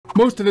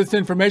Most of this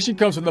information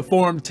comes from the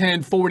Form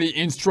 1040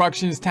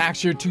 Instructions,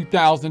 Tax Year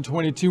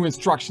 2022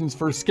 Instructions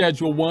for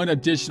Schedule 1,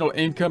 Additional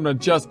Income and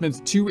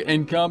Adjustments to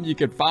Income. You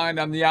can find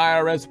on the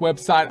IRS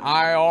website,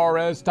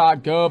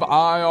 irs.gov,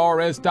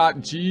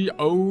 irs.gov.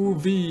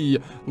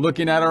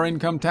 Looking at our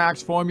income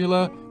tax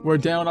formula, we're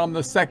down on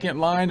the second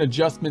line,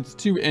 Adjustments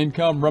to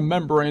Income,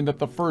 remembering that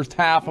the first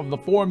half of the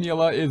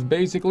formula is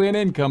basically an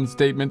income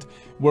statement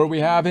where we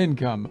have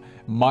income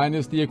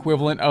minus the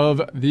equivalent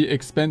of the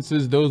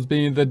expenses, those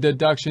being the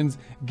deductions,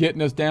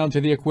 getting us down to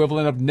the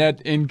equivalent of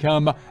net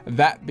income,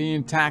 that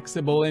being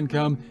taxable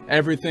income.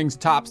 Everything's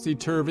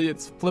topsy-turvy.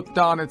 It's flipped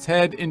on its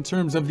head in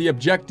terms of the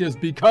objectives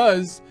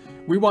because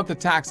we want the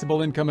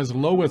taxable income as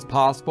low as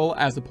possible,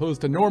 as opposed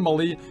to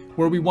normally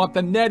where we want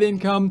the net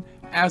income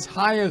as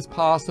high as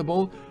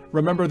possible.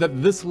 Remember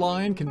that this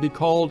line can be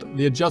called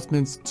the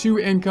adjustments to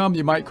income.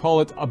 You might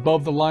call it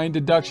above the line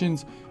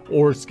deductions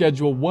or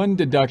Schedule 1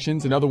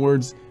 deductions. In other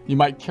words, you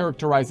might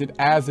characterize it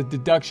as a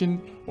deduction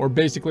or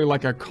basically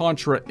like a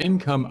contra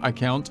income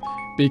account,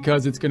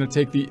 because it's going to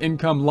take the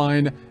income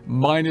line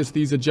minus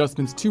these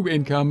adjustments to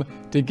income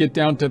to get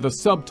down to the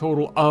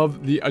subtotal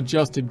of the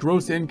adjusted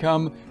gross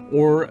income,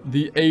 or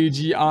the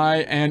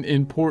AGI, an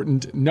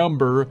important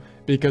number,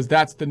 because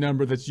that's the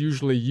number that's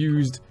usually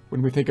used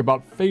when we think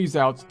about phase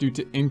outs due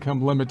to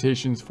income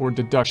limitations for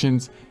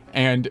deductions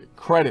and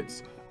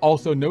credits.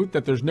 Also note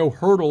that there's no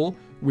hurdle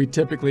we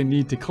typically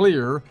need to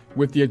clear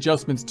with the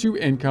adjustments to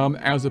income,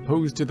 as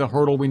opposed to the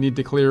hurdle we need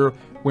to clear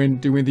when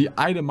doing the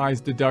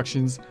itemized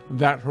deductions,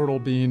 that hurdle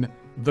being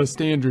the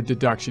standard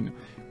deduction.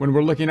 When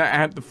we're looking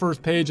at the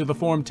first page of the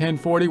Form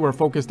 1040, we're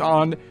focused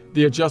on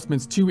the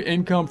adjustments to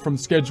income from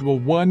Schedule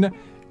 1.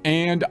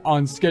 And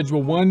on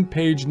Schedule 1,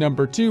 page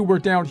number 2, we're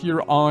down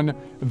here on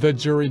the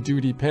jury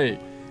duty pay.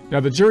 Now,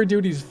 the jury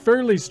duty is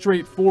fairly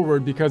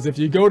straightforward, because if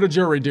you go to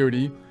jury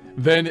duty,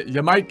 then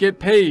you might get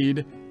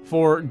paid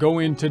for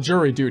going to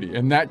jury duty.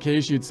 In that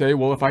case, you'd say,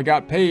 well, if I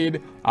got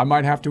paid, I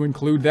might have to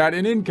include that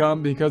in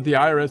income, because the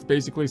IRS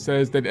basically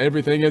says that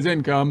everything is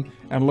income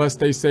unless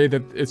they say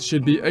that it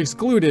should be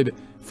excluded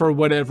for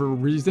whatever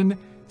reason.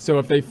 So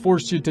if they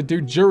force you to do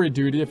jury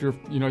duty, if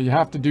you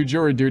have to do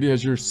jury duty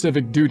as your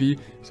civic duty.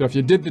 So if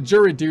you did the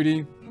jury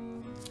duty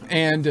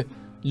and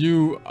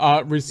you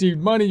received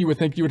money, you would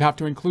think you would have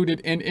to include it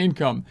in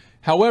income.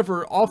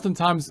 However,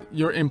 oftentimes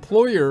your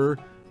employer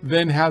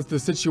then has the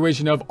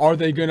situation of, are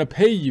they going to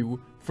pay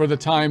you for the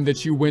time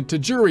that you went to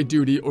jury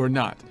duty or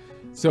not?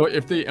 So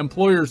if the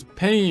employer's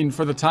paying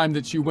for the time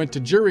that you went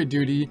to jury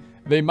duty,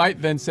 they might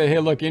then say, hey,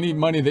 look, any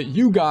money that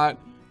you got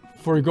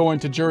for going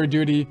to jury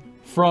duty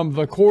from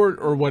the court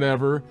or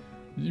whatever,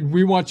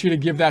 we want you to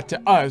give that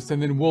to us, and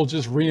then we'll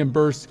just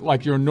reimburse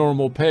like your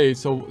normal pay.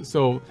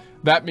 So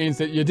that means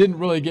that you didn't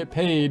really get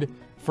paid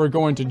for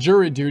going to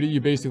jury duty.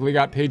 You basically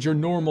got paid your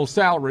normal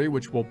salary,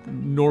 which will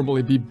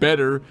normally be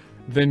better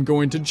than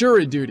going to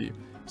jury duty.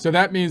 So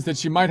that means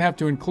that you might have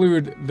to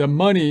include the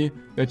money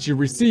that you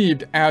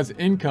received as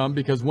income,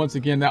 because once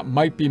again, that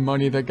might be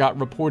money that got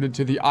reported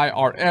to the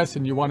IRS,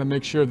 and you want to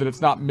make sure that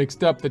it's not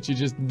mixed up, that you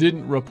just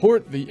didn't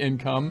report the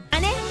income.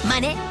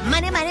 Money.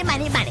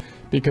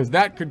 Because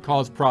that could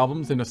cause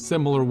problems in a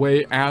similar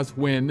way as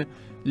when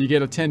you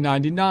get a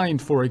 1099,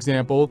 for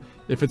example.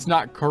 If it's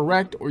not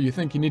correct, or you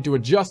think you need to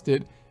adjust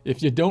it,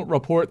 if you don't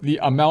report the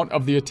amount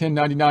of the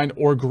 1099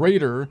 or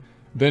greater,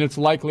 then it's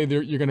likely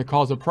that you're going to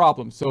cause a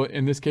problem. So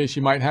in this case,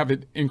 you might have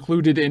it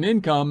included in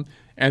income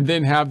and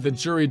then have the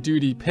jury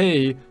duty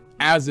pay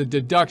as a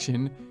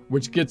deduction,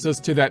 which gets us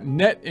to that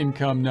net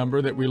income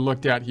number that we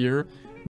looked at here.